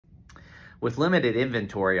With limited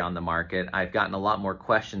inventory on the market, I've gotten a lot more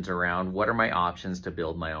questions around what are my options to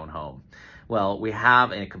build my own home. Well, we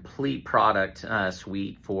have a complete product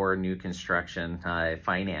suite for new construction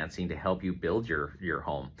financing to help you build your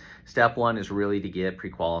home. Step one is really to get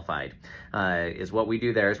pre-qualified. Is what we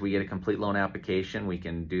do there is we get a complete loan application. We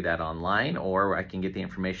can do that online, or I can get the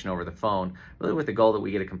information over the phone, really with the goal that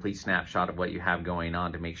we get a complete snapshot of what you have going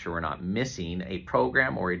on to make sure we're not missing a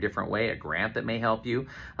program or a different way, a grant that may help you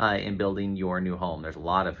in building your new home. There's a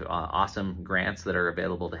lot of awesome grants that are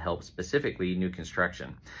available to help specifically new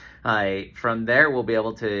construction. From there, we'll be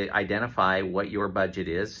able to identify what your budget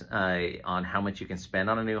is on how much you can spend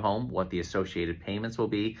on a new home, what the associated payments will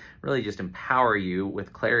be, really just empower you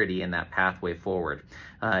with clarity in that pathway forward.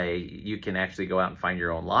 You can actually go out and find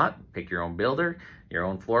your own lot, pick your own builder, your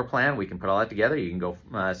own floor plan. We can put all that together. You can go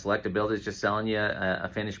select a builder that's just selling you a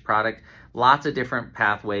finished product. Lots of different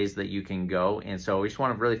pathways that you can go. And so we just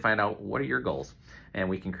want to really find out what are your goals, and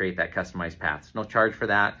we can create that customized path. There's no charge for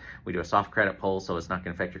that. We do a soft credit pull, so it's not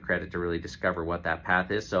going to affect your credit to really discover what that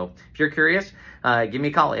path is. So if you're curious, give me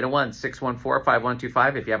a call,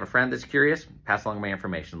 801-614-5125. If you have a friend that's curious, pass along my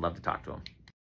information. Love to talk to them.